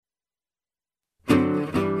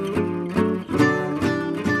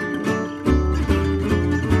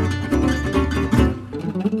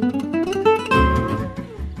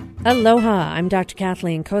Aloha, I'm Dr.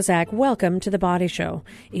 Kathleen Kozak. Welcome to The Body Show.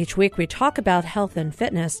 Each week we talk about health and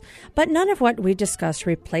fitness, but none of what we discuss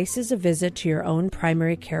replaces a visit to your own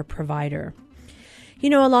primary care provider.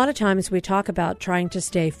 You know, a lot of times we talk about trying to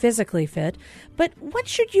stay physically fit, but what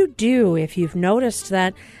should you do if you've noticed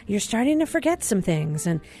that you're starting to forget some things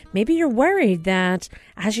and maybe you're worried that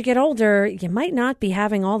as you get older, you might not be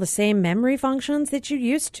having all the same memory functions that you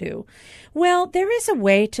used to? Well, there is a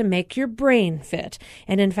way to make your brain fit.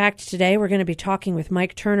 And in fact, today we're going to be talking with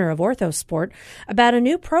Mike Turner of OrthoSport about a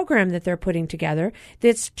new program that they're putting together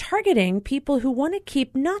that's targeting people who want to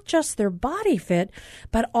keep not just their body fit,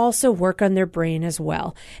 but also work on their brain as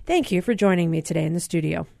well. Thank you for joining me today in the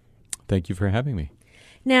studio. Thank you for having me.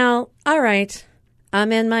 Now, all right,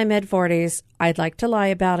 I'm in my mid-40s. I'd like to lie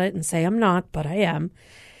about it and say I'm not, but I am.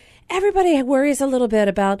 Everybody worries a little bit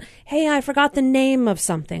about, hey, I forgot the name of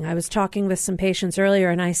something. I was talking with some patients earlier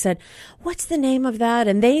and I said, what's the name of that?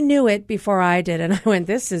 And they knew it before I did. And I went,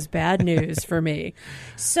 this is bad news for me.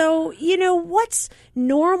 So, you know, what's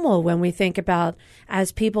normal when we think about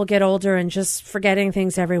as people get older and just forgetting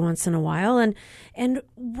things every once in a while? And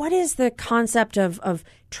what is the concept of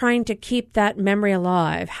trying to keep that memory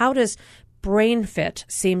alive? How does Brain Fit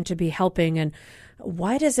seem to be helping? And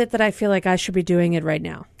why is it that I feel like I should be doing it right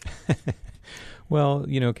now? Well,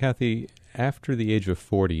 you know, Kathy, after the age of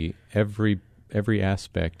 40, every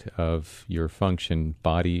aspect of your function,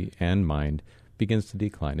 body and mind, begins to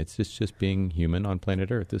decline. It's just being human on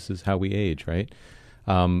planet Earth. This is how we age, right?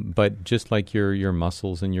 But just like your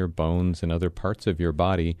muscles and your bones and other parts of your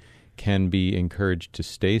body can be encouraged to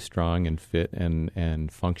stay strong and fit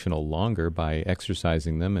and functional longer by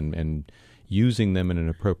exercising them and using them in an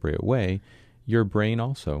appropriate way, your brain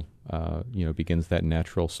also, begins that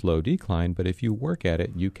natural slow decline. But if you work at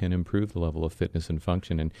it, you can improve the level of fitness and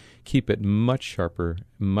function and keep it much sharper,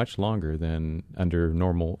 much longer than under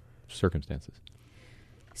normal circumstances.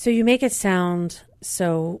 So you make it sound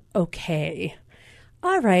so okay.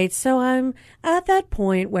 All right, so I'm at that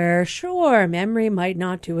point where, sure, memory might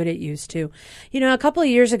not do what it used to. You know, a couple of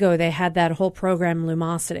years ago, they had that whole program,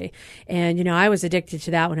 Lumosity. And, you know, I was addicted to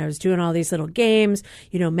that when I was doing all these little games,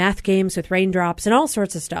 you know, math games with raindrops and all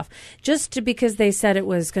sorts of stuff, because they said it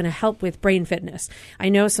was going to help with brain fitness. I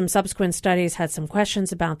know some subsequent studies had some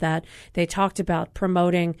questions about that. They talked about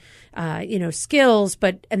promoting, skills,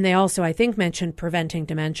 and they also, I think, mentioned preventing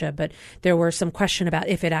dementia, but there were some question about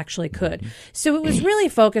if it actually could. So it was really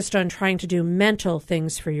focused on trying to do mental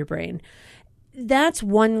things for your brain. That's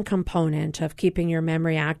one component of keeping your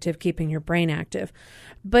memory active, keeping your brain active.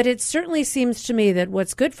 But it certainly seems to me that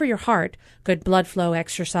what's good for your heart, good blood flow,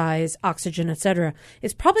 exercise, oxygen, etc.,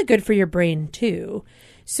 is probably good for your brain too.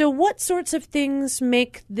 So what sorts of things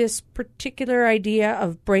make this particular idea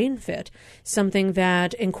of Brain Fit something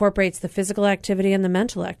that incorporates the physical activity and the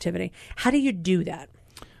mental activity? How do you do that?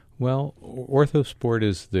 Well, OrthoSport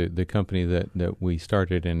is the company that we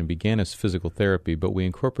started, and it began as physical therapy, but we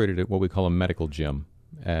incorporated it what we call a medical gym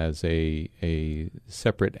as a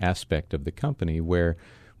separate aspect of the company, where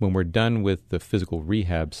when we're done with the physical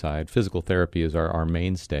rehab side, physical therapy is our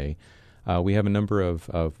mainstay. We have a number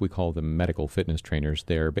of we call them medical fitness trainers.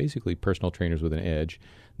 They're basically personal trainers with an edge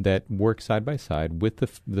that work side by side with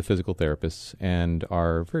the physical therapists and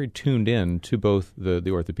are very tuned in to both the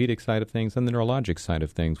orthopedic side of things and the neurologic side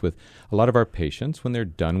of things. With a lot of our patients, when they're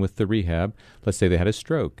done with the rehab, let's say they had a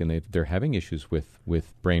stroke and they're having issues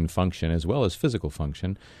with brain function as well as physical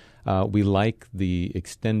function, we like the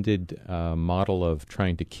extended model of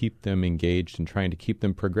trying to keep them engaged and trying to keep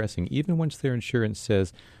them progressing, even once their insurance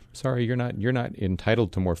says, sorry, you're not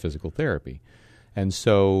entitled to more physical therapy. And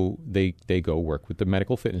so they go work with the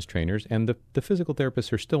medical fitness trainers, and the physical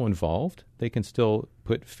therapists are still involved. They can still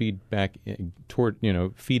put feedback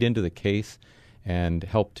feed into the case and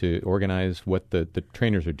help to organize what the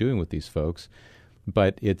trainers are doing with these folks.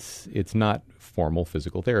 But it's not formal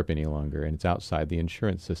physical therapy any longer, and it's outside the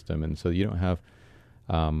insurance system. And so you don't have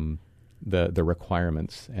the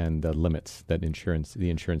requirements and the limits that the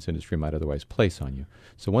insurance industry might otherwise place on you.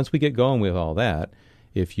 So once we get going with all that,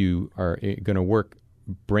 if you are going to work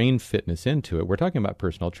brain fitness into it, we're talking about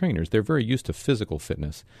personal trainers. They're very used to physical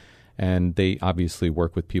fitness, and they obviously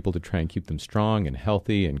work with people to try and keep them strong and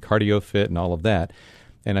healthy and cardio fit and all of that.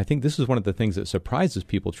 And I think this is one of the things that surprises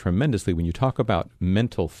people tremendously when you talk about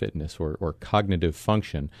mental fitness or cognitive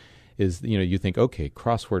function. Is, you think, okay,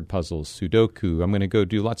 crossword puzzles, Sudoku, I'm going to go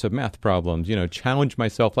do lots of math problems, challenge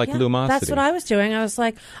myself like Lumosity. That's what I was doing. I was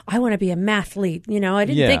like, I want to be a mathlete. I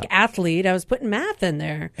didn't think athlete. I was putting math in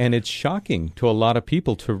there. And it's shocking to a lot of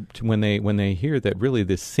people to when they hear that really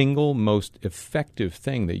the single most effective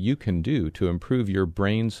thing that you can do to improve your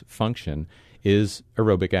brain's function is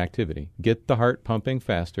aerobic activity. Get the heart pumping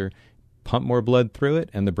faster, pump more blood through it,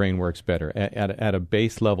 and the brain works better. At a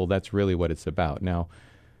base level, that's really what it's about. Now,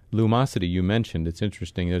 Lumosity, you mentioned, it's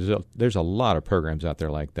interesting. There's a lot of programs out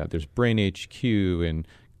there like that. There's Brain HQ and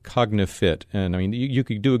CogniFit. And I mean, you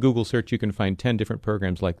could do a Google search, you can find 10 different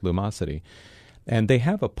programs like Lumosity. And they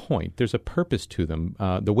have a point. There's a purpose to them.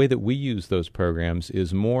 The way that we use those programs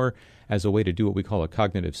is more as a way to do what we call a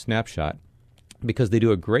cognitive snapshot, because they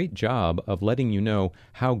do a great job of letting you know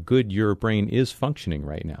how good your brain is functioning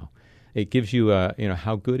right now. It gives you,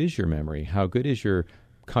 how good is your memory? How good is your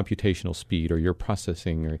computational speed or your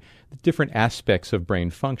processing or the different aspects of brain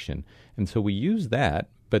function? And so we use that,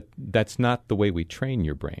 but that's not the way we train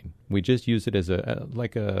your brain. We just use it as an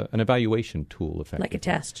evaluation tool, effectively. Like a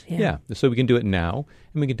test, Yeah. So we can do it now,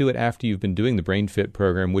 and we can do it after you've been doing the Brain Fit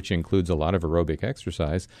program, which includes a lot of aerobic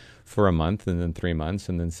exercise, for a month, and then 3 months,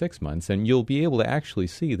 and then 6 months, and you'll be able to actually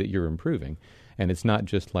see that you're improving. And it's not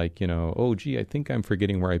just like, oh, gee, I think I'm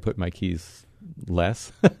forgetting where I put my keys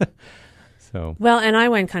less. So. Well, and I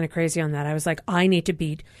went kind of crazy on that. I was like, I need to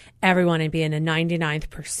beat everyone and be in a 99th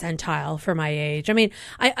percentile for my age. I mean,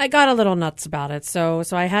 I got a little nuts about it, so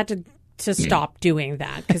I had to stop doing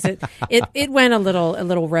that because it went a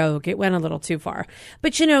little rogue. It went a little too far.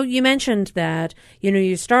 But you mentioned that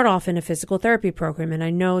you start off in a physical therapy program, and I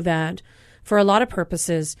know that for a lot of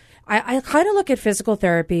purposes, I kind of look at physical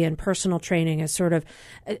therapy and personal training as sort of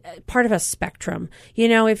part of a spectrum.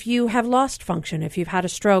 If you have lost function, if you've had a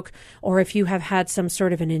stroke, or if you have had some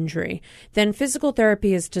sort of an injury, then physical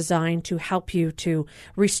therapy is designed to help you to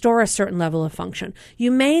restore a certain level of function. You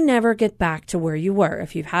may never get back to where you were.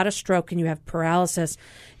 If you've had a stroke and you have paralysis,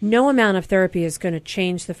 no amount of therapy is going to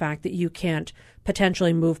change the fact that you can't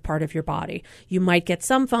potentially move part of your body. You might get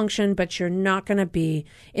some function, but you're not going to be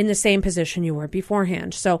in the same position you were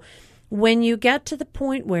beforehand. So when you get to the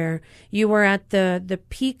point where you were at the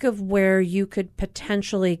peak of where you could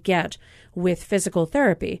potentially get with physical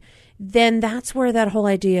therapy, then that's where that whole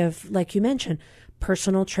idea of, like you mentioned,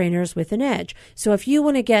 personal trainers with an edge. So if you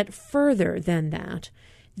want to get further than that,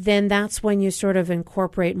 then that's when you sort of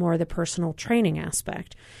incorporate more of the personal training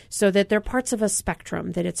aspect, so that they're parts of a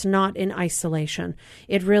spectrum, that it's not in isolation.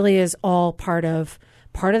 It really is all part of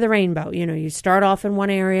the rainbow. You start off in one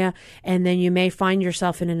area, and then you may find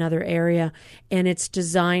yourself in another area, and it's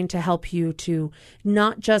designed to help you to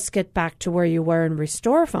not just get back to where you were and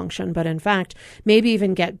restore function, but in fact, maybe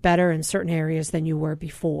even get better in certain areas than you were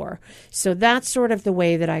before. So that's sort of the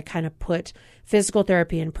way that I kind of put physical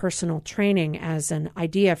therapy and personal training as an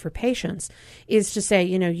idea for patients, is to say,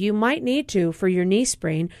 you might need to, for your knee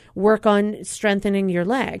sprain, work on strengthening your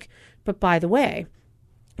leg. But by the way,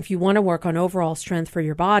 if you want to work on overall strength for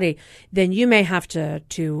your body, then you may have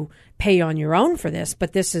to pay on your own for this,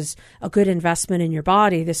 but this is a good investment in your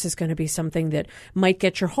body. This is going to be something that might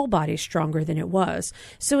get your whole body stronger than it was.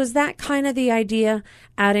 So is that kind of the idea,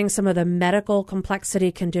 adding some of the medical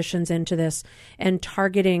complexity conditions into this and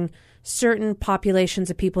targeting certain populations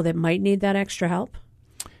of people that might need that extra help?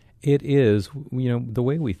 It is. The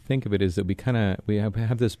way we think of it is that we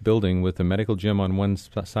have this building with a medical gym on one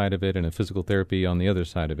side of it and a physical therapy on the other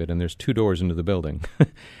side of it, and there's 2 doors into the building.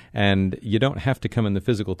 And you don't have to come in the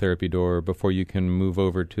physical therapy door before you can move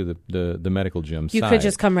over to the medical gym side. You could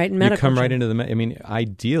just come right in medical gym. You come right into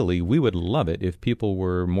ideally, we would love it if people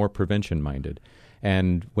were more prevention-minded.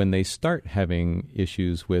 And when they start having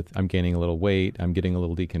issues with, I'm gaining a little weight, I'm getting a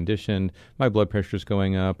little deconditioned, my blood pressure's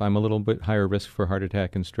going up, I'm a little bit higher risk for heart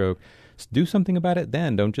attack and stroke, do something about it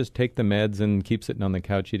then. Don't just take the meds and keep sitting on the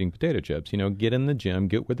couch eating potato chips. Get in the gym,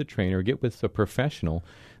 get with a trainer, get with a professional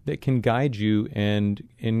that can guide you and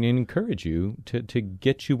encourage you to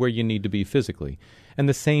get you where you need to be physically. And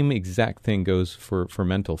the same exact thing goes for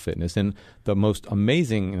mental fitness. And the most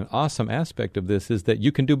amazing and awesome aspect of this is that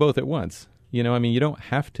you can do both at once. You don't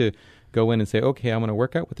have to go in and say, okay, I'm going to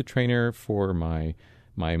work out with the trainer for my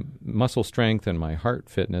muscle strength and my heart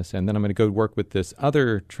fitness, and then I'm going to go work with this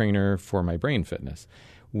other trainer for my brain fitness.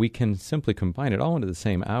 We can simply combine it all into the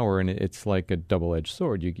same hour, and it's like a double-edged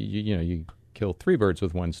sword. You kill 3 birds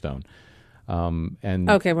with one stone.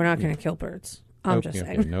 Okay, we're not going to kill birds. I'm just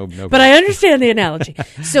saying. No, but I understand the analogy.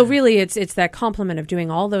 So really, it's that complement of doing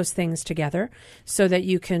all those things together so that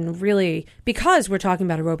you can really, because we're talking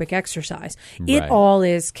about aerobic exercise, it all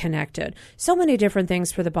is connected. So many different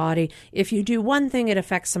things for the body. If you do one thing, it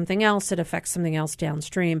affects something else. It affects something else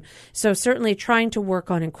downstream. So certainly trying to work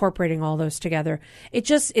on incorporating all those together,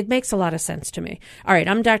 it makes a lot of sense to me. All right,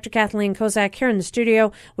 I'm Dr. Kathleen Kozak here in the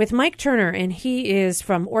studio with Mike Turner, and he is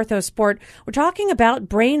from OrthoSport. We're talking about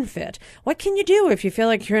Brain Fit. What can you do do if you feel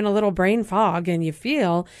like you're in a little brain fog and you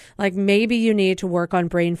feel like maybe you need to work on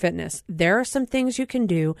brain fitness. There are some things you can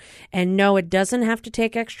do, and no, it doesn't have to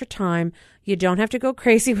take extra time. You don't have to go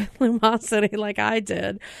crazy with Lumosity like I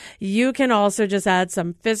did. You can also just add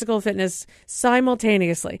some physical fitness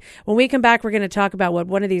simultaneously. When we come back, we're going to talk about what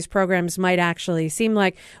one of these programs might actually seem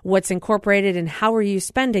like, what's incorporated, and how are you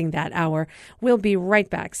spending that hour. We'll be right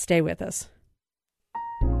back. Stay with us.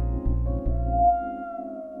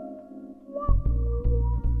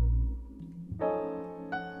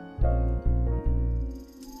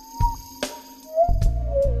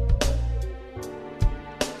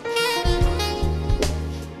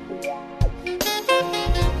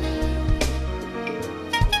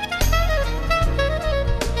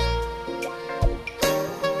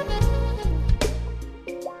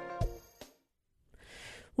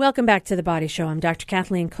 Welcome back to The Body Show. I'm Dr.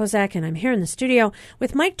 Kathleen Kozak, and I'm here in the studio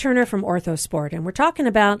with Mike Turner from OrthoSport. And we're talking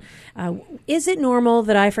about, is it normal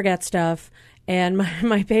that I forget stuff and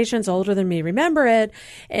my patients older than me remember it,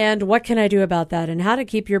 and what can I do about that, and how to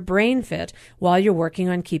keep your brain fit while you're working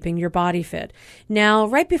on keeping your body fit. Now,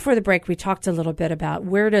 right before the break, we talked a little bit about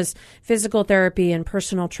where does physical therapy and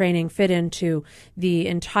personal training fit into the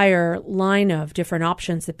entire line of different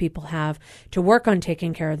options that people have to work on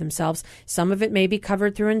taking care of themselves. Some of it may be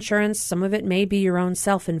covered through insurance, some of it may be your own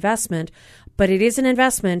self-investment, but it is an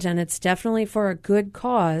investment, and it's definitely for a good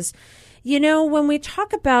cause. You know, when we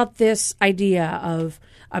talk about this idea of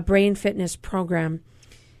a brain fitness program,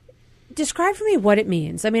 describe for me what it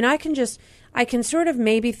means. I mean, I can sort of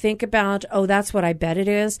maybe think about, oh, that's what I bet it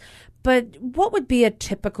is. But what would be a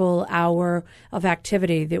typical hour of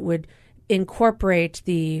activity that would incorporate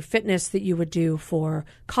the fitness that you would do for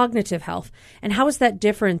cognitive health? And how is that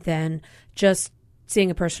different than just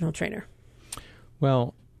seeing a personal trainer?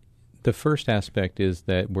 Well, the first aspect is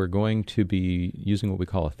that we're going to be using what we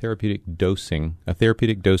call a therapeutic dosing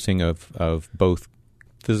of both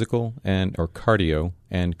physical or cardio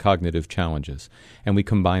and cognitive challenges. And we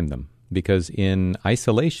combine them because in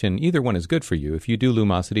isolation, either one is good for you. If you do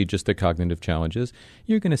Lumosity, just the cognitive challenges,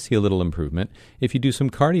 you're going to see a little improvement. If you do some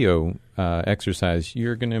cardio exercise,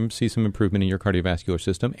 you're going to see some improvement in your cardiovascular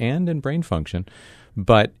system and in brain function.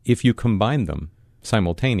 But if you combine them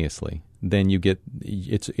simultaneously, then you get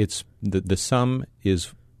the sum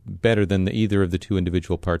is better than either of the two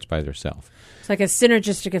individual parts by themselves. It's like a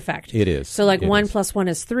synergistic effect. It is. So like 1 + 1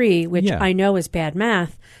 is 3, which I know is bad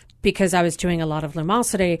math because I was doing a lot of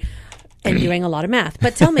Lumosity and doing a lot of math.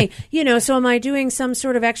 But tell me, so am I doing some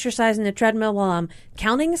sort of exercise in the treadmill while I'm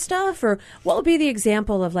counting stuff? Or what would be the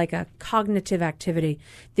example of like a cognitive activity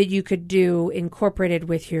that you could do incorporated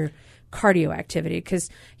with your cardio activity? Because,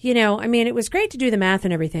 it was great to do the math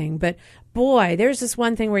and everything, but boy, there's this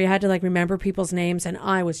one thing where you had to like remember people's names, and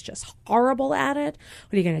I was just horrible at it.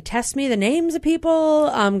 What are you going to test me the names of people?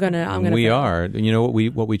 I'm gonna. We are.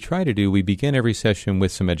 What we try to do, we begin every session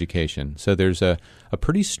with some education. So there's a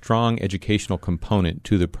pretty strong educational component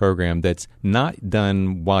to the program that's not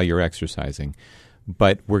done while you're exercising.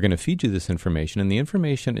 But we're going to feed you this information, and the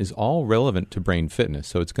information is all relevant to brain fitness.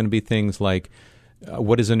 So it's going to be things like,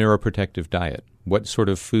 what is a neuroprotective diet? What sort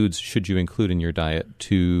of foods should you include in your diet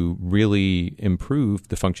to really improve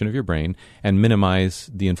the function of your brain and minimize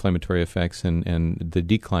the inflammatory effects and the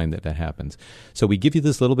decline that happens? So we give you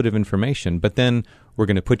this little bit of information, but then we're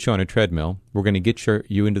going to put you on a treadmill. We're going to get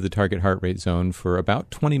you into the target heart rate zone for about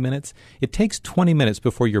 20 minutes. It takes 20 minutes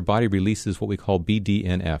before your body releases what we call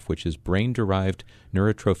BDNF, which is brain-derived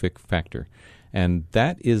neurotrophic factor. And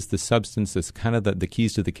that is the substance that's kind of the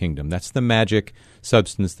keys to the kingdom. That's the magic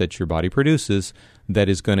substance that your body produces that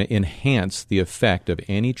is going to enhance the effect of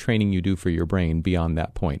any training you do for your brain beyond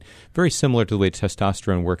that point. Very similar to the way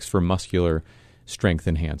testosterone works for muscular strength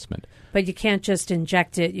enhancement. But you can't just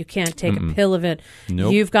inject it. You can't take a pill of it.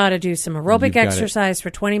 Nope. You've got to do some aerobic exercise for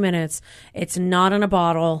 20 minutes. It's not in a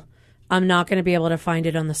bottle. I'm not going to be able to find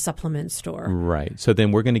it on the supplement store. Right. So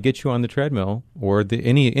then we're going to get you on the treadmill or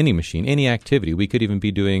any machine, any activity. We could even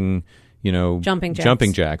be doing, jumping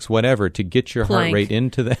jacks, whatever, to get your plank. Heart rate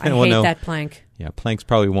into that. I hate that plank. Yeah, planks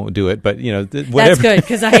probably won't do it, but whatever. That's good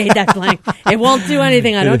because I hate that plank. It won't do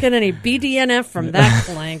anything. I don't get any BDNF from that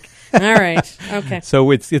plank. All right. Okay.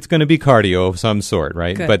 So it's going to be cardio of some sort,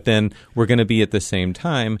 right? Good. But then we're going to be at the same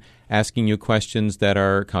time asking you questions that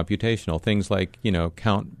are computational, things like,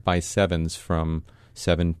 count by sevens from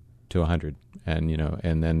 7 to 100.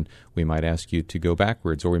 And then we might ask you to go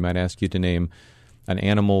backwards, or we might ask you to name an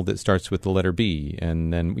animal that starts with the letter B.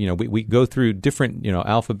 And then, we go through different,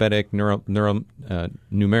 alphabetic,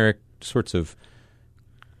 numeric sorts of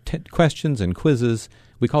questions and quizzes.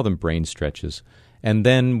 We call them brain stretches. And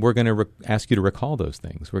then we're going to ask you to recall those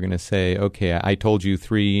things. We're going to say, okay, I told you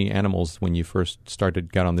 3 animals when you first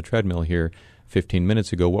got on the treadmill here 15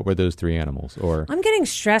 minutes ago. What were those 3 animals? Or I'm getting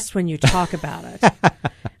stressed when you talk about it.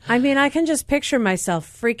 I mean, I can just picture myself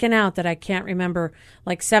freaking out that I can't remember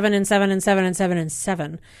like 7 and 7 and 7 and 7 and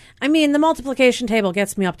 7. I mean, the multiplication table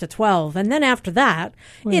gets me up to 12. And then after that,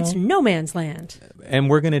 it's no man's land. And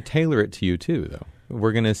we're going to tailor it to you too, though.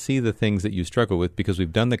 We're going to see the things that you struggle with because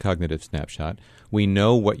we've done the cognitive snapshot. We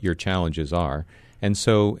know what your challenges are. And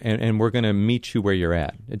so, and we're going to meet you where you're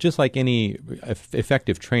at. Just like any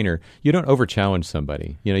effective trainer, you don't over-challenge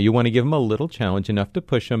somebody. You know, you want to give them a little challenge, enough to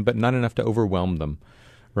push them, but not enough to overwhelm them,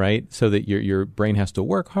 right? So that your brain has to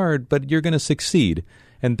work hard, but you're going to succeed.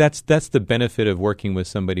 And that's the benefit of working with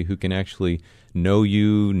somebody who can actually know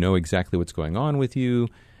you, know exactly what's going on with you,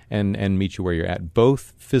 and meet you where you're at,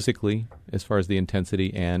 both physically, as far as the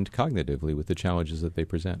intensity, and cognitively with the challenges that they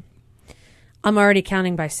present. I'm already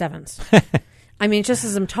counting by 7s. I mean, just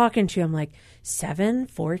as I'm talking to you, I'm like, 7,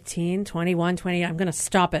 14, 21, 20. I'm going to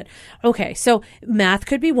stop it. Okay, so math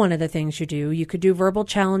could be one of the things you do. You could do verbal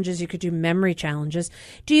challenges. You could do memory challenges.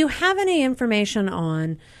 Do you have any information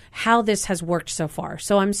on how this has worked so far?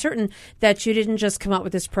 So I'm certain that you didn't just come up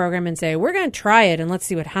with this program and say, we're going to try it and let's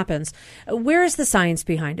see what happens. Where is the science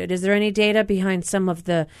behind it? Is there any data behind some of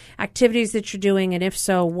the activities that you're doing? And if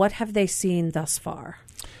so, what have they seen thus far?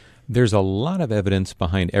 There's a lot of evidence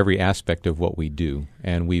behind every aspect of what we do,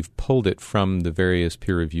 and we've pulled it from the various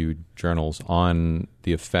peer-reviewed journals on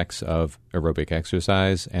the effects of aerobic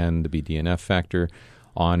exercise and the BDNF factor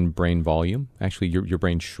on brain volume. Actually, your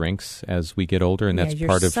brain shrinks as we get older, and that's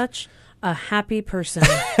part of... You're such a happy person.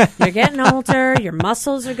 You're getting older, your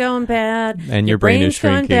muscles are going bad, and your brain is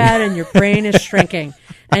shrinking. Going bad, and your brain is shrinking.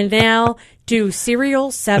 And now do serial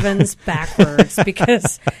 7s backwards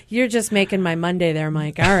because you're just making my Monday there,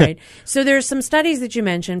 Mike. All right. So there's some studies that you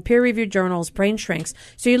mentioned, peer-reviewed journals, brain shrinks.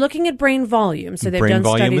 So you're looking at brain volume. So they've done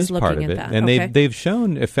studies looking at that. And they've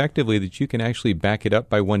shown effectively that you can actually back it up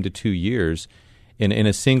by 1 to 2 years. In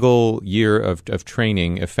a single year of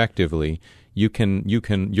training effectively, your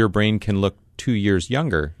brain can look 2 years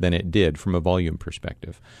younger than it did from a volume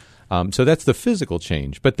perspective. So that's the physical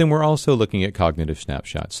change. But then we're also looking at cognitive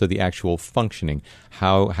snapshots. So the actual functioning.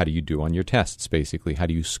 How do you do on your tests, basically? How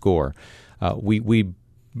do you score? We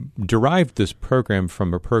derived this program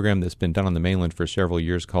from a program that's been done on the mainland for several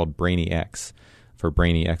years called BrainyX, for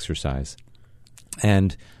brainy exercise.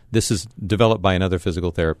 And this is developed by another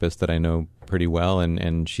physical therapist that I know pretty well,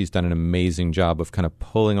 and she's done an amazing job of kind of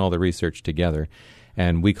pulling all the research together.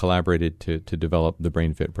 And we collaborated to develop the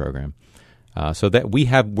BrainFit program. So that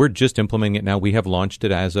we're just implementing it now. We have launched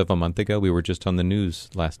it as of a month ago. We were just on the news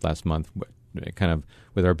last month, kind of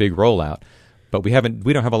with our big rollout. But we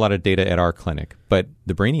don't have a lot of data at our clinic. But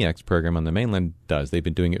the BrainyX program on the mainland does. They've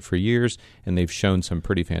been doing it for years, and they've shown some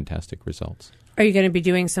pretty fantastic results. Are you going to be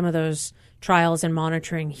doing some of those trials and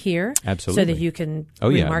monitoring here? Absolutely. So that you can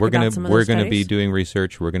we're going to be doing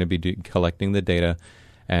research. We're going to be collecting the data.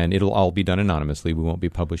 And it'll all be done anonymously. We won't be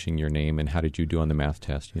publishing your name and how did you do on the math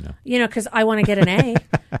test, because I want to get an A.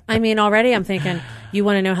 I mean, already I'm thinking, you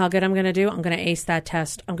want to know how good I'm going to do? I'm going to ace that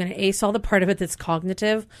test. I'm going to ace all the part of it that's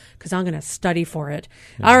cognitive because I'm going to study for it.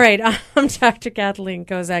 Yeah. All right. I'm Dr. Kathleen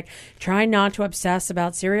Kozak. Try not to obsess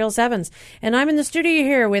about serial 7s. And I'm in the studio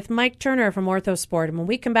here with Mike Turner from OrthoSport. And when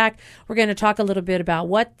we come back, we're going to talk a little bit about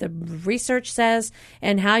what the research says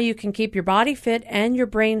and how you can keep your body fit and your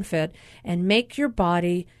brain fit and make your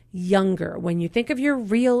body younger. When you think of your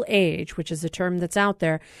real age, which is a term that's out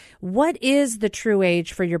there, what is the true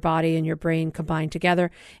age for your body and your brain combined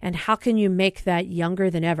together, and how can you make that younger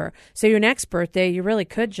than ever? So your next birthday, you really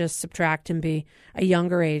could just subtract and be a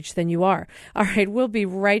younger age than you are. All right, we'll be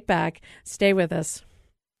right back. Stay with us.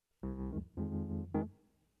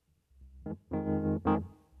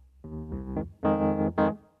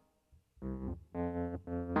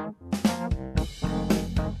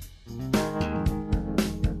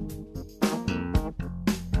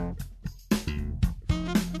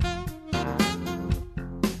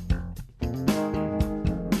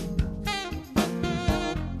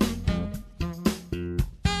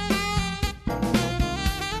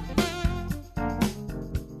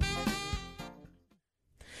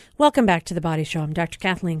 Welcome back to The Body Show. I'm Dr.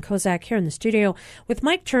 Kathleen Kozak here in the studio with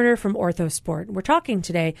Mike Turner from OrthoSport. We're talking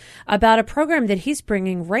today about a program that he's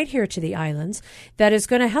bringing right here to the islands that is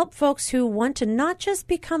going to help folks who want to not just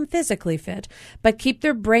become physically fit, but keep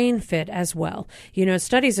their brain fit as well. You know,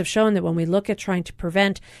 studies have shown that when we look at trying to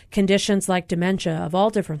prevent conditions like dementia of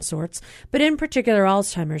all different sorts, but in particular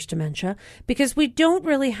Alzheimer's dementia, because we don't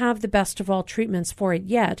really have the best of all treatments for it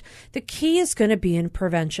yet, the key is going to be in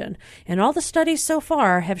prevention. And all the studies so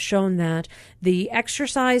far have shown that the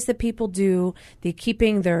exercise that people do, the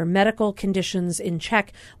keeping their medical conditions in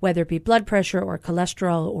check, whether it be blood pressure or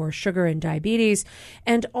cholesterol or sugar and diabetes,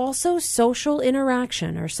 and also social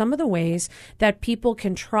interaction are some of the ways that people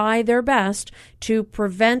can try their best to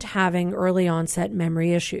prevent having early onset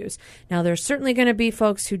memory issues. Now, there's certainly going to be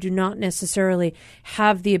folks who do not necessarily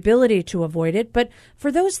have the ability to avoid it, but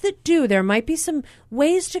for those that do, there might be some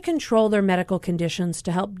ways to control their medical conditions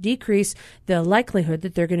to help decrease the likelihood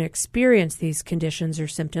that they're going to experience these conditions or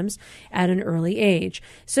symptoms at an early age.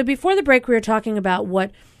 So before the break, we were talking about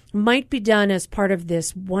what might be done as part of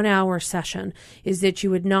this 1 hour session is that you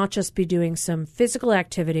would not just be doing some physical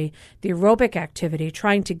activity, the aerobic activity,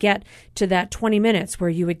 trying to get to that 20 minutes where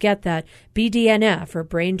you would get that BDNF or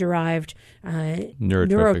brain-derived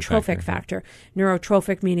neurotrophic factor.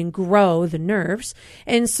 Neurotrophic meaning grow the nerves.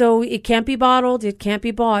 And so it can't be bottled. It can't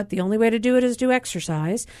be bought. The only way to do it is do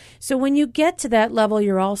exercise. So when you get to that level,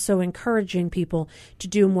 you're also encouraging people to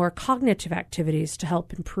do more cognitive activities to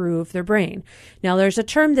help improve their brain. Now, there's a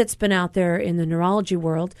term that's been out there in the neurology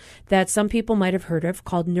world that some people might have heard of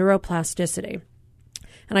called neuroplasticity.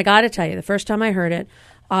 And I got to tell you, the first time I heard it,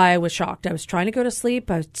 I was shocked. I was trying to go to sleep.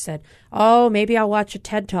 I said, oh, maybe I'll watch a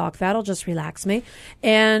TED Talk. That'll just relax me.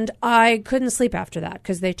 And I couldn't sleep after that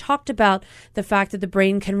because they talked about the fact that the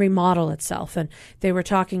brain can remodel itself. And they were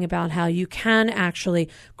talking about how you can actually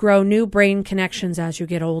grow new brain connections as you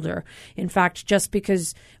get older. In fact, just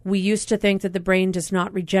because we used to think that the brain does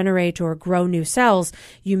not regenerate or grow new cells,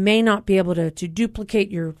 you may not be able to duplicate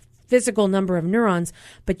your physical number of neurons,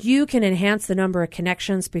 but you can enhance the number of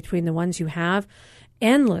connections between the ones you have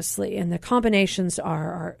endlessly, and the combinations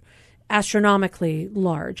are astronomically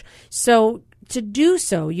large. So to do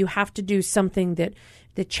so, you have to do something that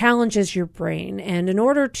challenges your brain. And in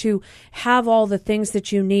order to have all the things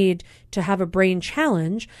that you need to have a brain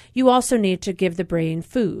challenge, you also need to give the brain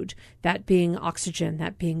food, that being oxygen,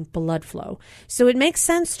 that being blood flow. So it makes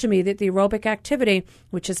sense to me that the aerobic activity,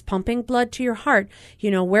 which is pumping blood to your heart,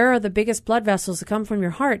 you know, where are the biggest blood vessels that come from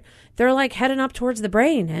your heart? They're like heading up towards the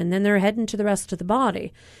brain, and then they're heading to the rest of the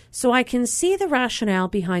body. So I can see the rationale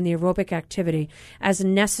behind the aerobic activity as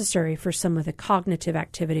necessary for some of the cognitive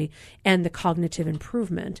activity and the cognitive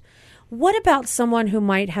improvement. What about someone who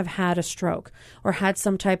might have had a stroke or had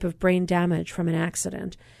some type of brain damage from an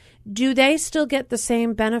accident? Do they still get the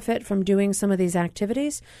same benefit from doing some of these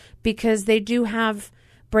activities? Because they do have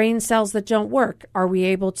brain cells that don't work. Are we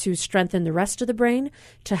able to strengthen the rest of the brain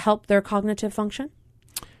to help their cognitive function?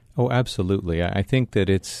 Oh, absolutely. I think that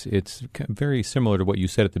it's very similar to what you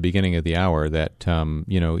said at the beginning of the hour, that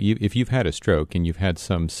if you've had a stroke and you've had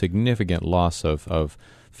some significant loss of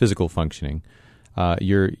physical functioning,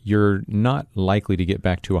 you're not likely to get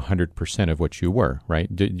back to 100% of what you were,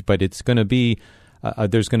 right? But it's going to be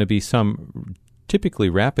there's going to be some typically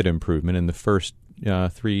rapid improvement in the first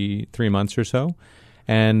 3 months or so.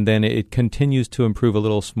 And then it continues to improve a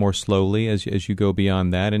little more slowly as you go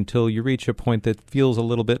beyond that until you reach a point that feels a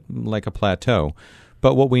little bit like a plateau.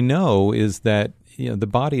 But what we know is that the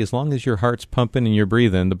body, as long as your heart's pumping and you're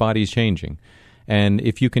breathing, the body's changing. And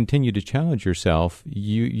if you continue to challenge yourself,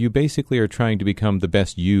 you basically are trying to become the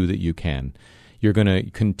best you that you can. You're going to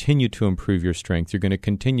continue to improve your strength. You're going to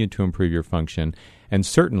continue to improve your function. And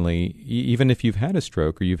certainly, even if you've had a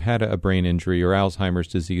stroke or you've had a brain injury or Alzheimer's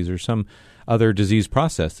disease or some other disease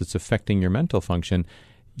process that's affecting your mental function,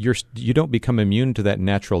 you don't become immune to that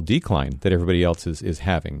natural decline that everybody else is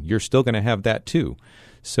having. You're still going to have that too.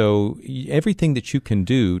 So everything that you can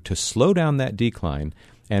do to slow down that decline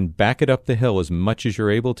and back it up the hill as much as you're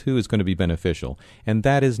able to is going to be beneficial. And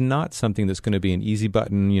that is not something that's going to be an easy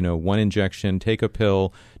button, one injection, take a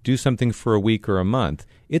pill, do something for a week or a month.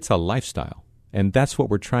 It's a lifestyle. And that's what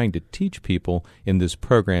we're trying to teach people in this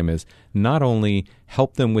program, is not only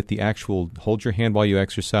help them with the actual hold your hand while you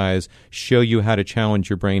exercise, show you how to challenge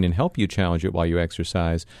your brain and help you challenge it while you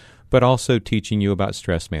exercise, but also teaching you about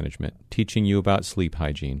stress management, teaching you about sleep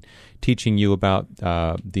hygiene, teaching you about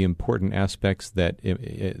the important aspects that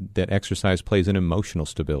exercise plays in emotional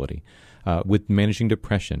stability, with managing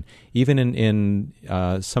depression. Even in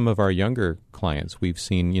some of our younger clients, we've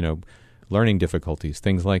seen, learning difficulties,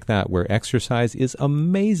 things like that, where exercise is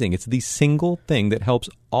amazing. It's the single thing that helps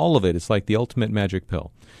all of it. It's like the ultimate magic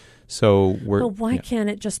pill. So But why can't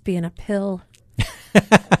it just be in a pill?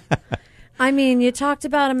 I mean, you talked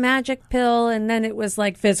about a magic pill, and then it was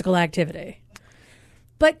like physical activity.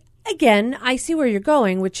 But again, I see where you're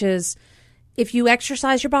going, which is if you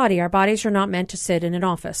exercise your body, our bodies are not meant to sit in an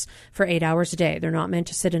office for 8 hours a day. They're not meant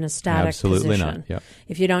to sit in a static Absolutely position. Not. Yep.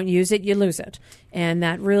 If you don't use it, you lose it. And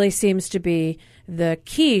that really seems to be the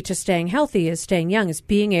key to staying healthy, is staying young, is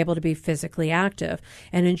being able to be physically active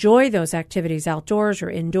and enjoy those activities outdoors or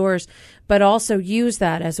indoors, but also use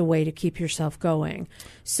that as a way to keep yourself going.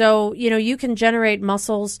 So, you can generate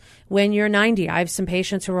muscles when you're 90. I have some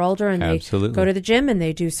patients who are older and Absolutely. they go to the gym and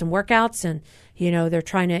they do some workouts and they're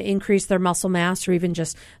trying to increase their muscle mass or even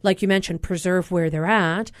just, like you mentioned, preserve where they're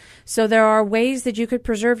at. So there are ways that you could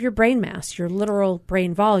preserve your brain mass, your literal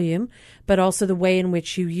brain volume, but also the way in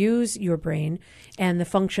which you use your brain and the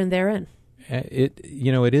function therein. It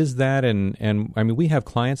is that, and I mean, we have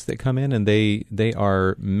clients that come in and they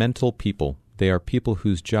are mental people. They are people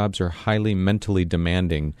whose jobs are highly mentally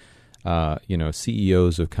demanding.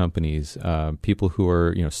 CEOs of companies, people who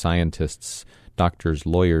are scientists, doctors,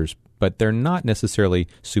 lawyers, but they're not necessarily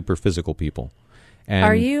super physical people. And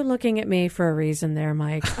are you looking at me for a reason there,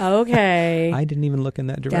 Mike? Okay. I didn't even look in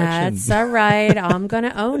that direction. That's all right. I'm going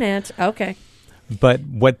to own it. Okay. But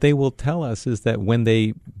what they will tell us is that when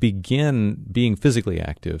they begin being physically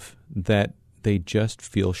active, that they just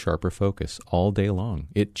feel sharper focus all day long.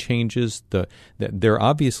 It changes they're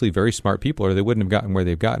obviously very smart people, or they wouldn't have gotten where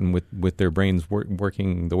they've gotten with their brains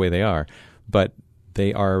working the way they are. But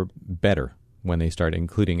they are better when they start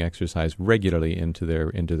including exercise regularly into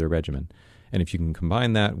their regimen. And if you can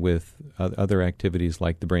combine that with other activities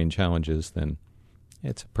like the brain challenges, then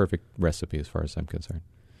it's a perfect recipe as far as I'm concerned.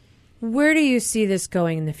 Where do you see this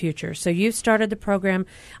going in the future? So you've started the program.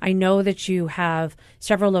 I know that you have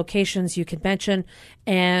several locations you could mention,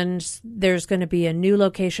 and there's going to be a new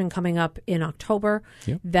location coming up in October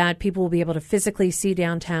that people will be able to physically see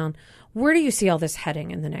downtown. Where do you see all this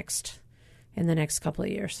heading in the next couple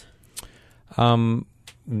of years?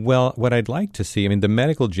 Well, what I'd like to see, I mean, the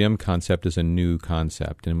medical gym concept is a new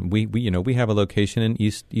concept, and we have a location in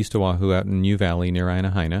East Oahu out in New Valley near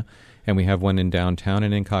Ainahaina, and we have one in downtown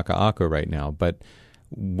and in Kaka'ako right now. But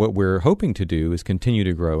what we're hoping to do is continue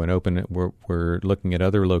to grow and open it. We're looking at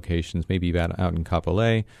other locations, maybe out in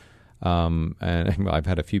Kapolei, and I've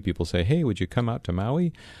had a few people say, "Hey, would you come out to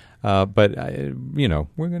Maui?" But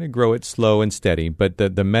we're going to grow it slow and steady. But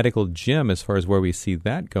the medical gym, as far as where we see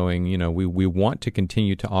that going, we want to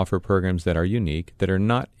continue to offer programs that are unique, that are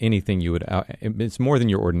not anything you would. It's more than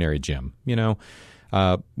your ordinary gym.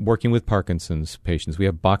 Working with Parkinson's patients, we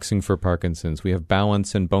have boxing for Parkinson's. We have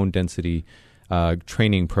balance and bone density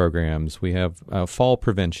training programs. We have fall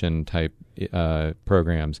prevention type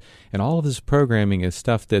programs, and all of this programming is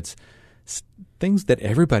stuff that's things that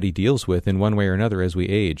everybody deals with in one way or another as we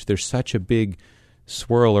age. There's such a big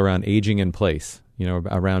swirl around aging in place,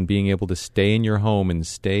 around being able to stay in your home and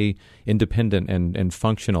stay independent and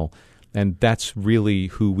functional. And that's really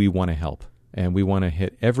who we want to help. And we want to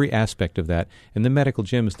hit every aspect of that. And the medical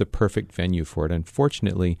gym is the perfect venue for it.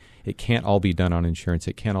 Unfortunately, it can't all be done on insurance.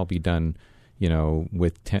 It can't all be done,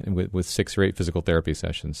 with 6 or 8 physical therapy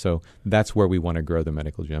sessions. So that's where we want to grow the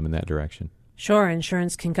medical gym, in that direction. Sure,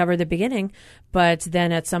 insurance can cover the beginning, but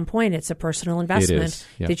then at some point it's a personal investment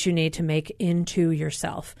that you need to make into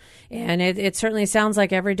yourself. And it certainly sounds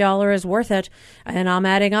like every dollar is worth it. And I'm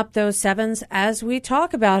adding up those 7s as we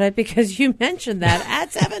talk about it, because you mentioned that.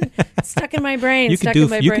 Add 7. Stuck in my brain. You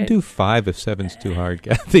can do 5 if 7's too hard,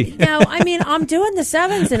 Kathy. No, I mean, I'm doing the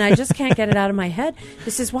 7s and I just can't get it out of my head.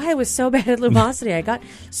 This is why I was so bad at Lumosity. I got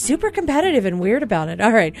super competitive and weird about it.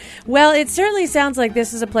 All right. Well, it certainly sounds like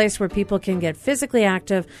this is a place where people can get physically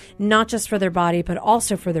active, not just for their body, but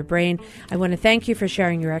also for their brain. I want to thank you for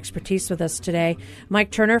sharing your expertise with us today.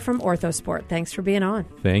 Mike Turner from OrthoSport. Thanks for being on.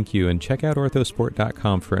 Thank you. And check out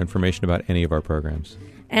orthosport.com for information about any of our programs.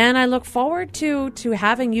 And I look forward to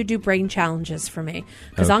having you do brain challenges for me,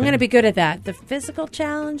 because I'm going to be good at that. The physical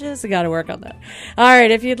challenges, I got to work on that. All right.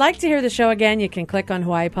 If you'd like to hear the show again, you can click on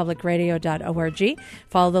hawaiipublicradio.org.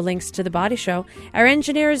 Follow the links to The Body Show. Our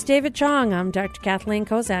engineer is David Chong. I'm Dr. Kathleen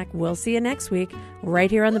Kozak. We'll see you next week right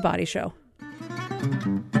here on The Body Show.